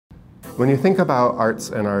When you think about arts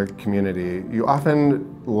in our community, you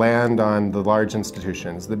often land on the large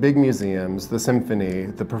institutions, the big museums, the symphony,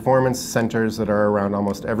 the performance centers that are around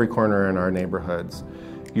almost every corner in our neighborhoods.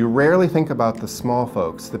 You rarely think about the small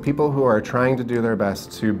folks, the people who are trying to do their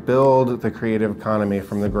best to build the creative economy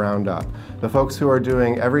from the ground up, the folks who are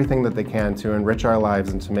doing everything that they can to enrich our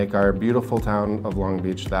lives and to make our beautiful town of Long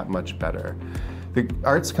Beach that much better. The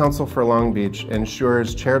Arts Council for Long Beach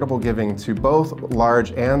ensures charitable giving to both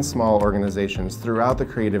large and small organizations throughout the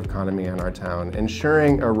creative economy in our town,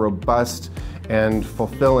 ensuring a robust and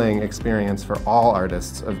fulfilling experience for all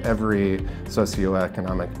artists of every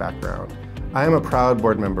socioeconomic background. I am a proud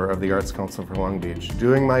board member of the Arts Council for Long Beach,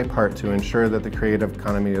 doing my part to ensure that the creative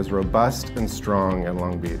economy is robust and strong in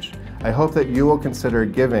Long Beach. I hope that you will consider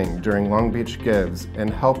giving during Long Beach Gives and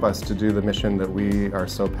help us to do the mission that we are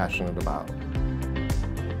so passionate about.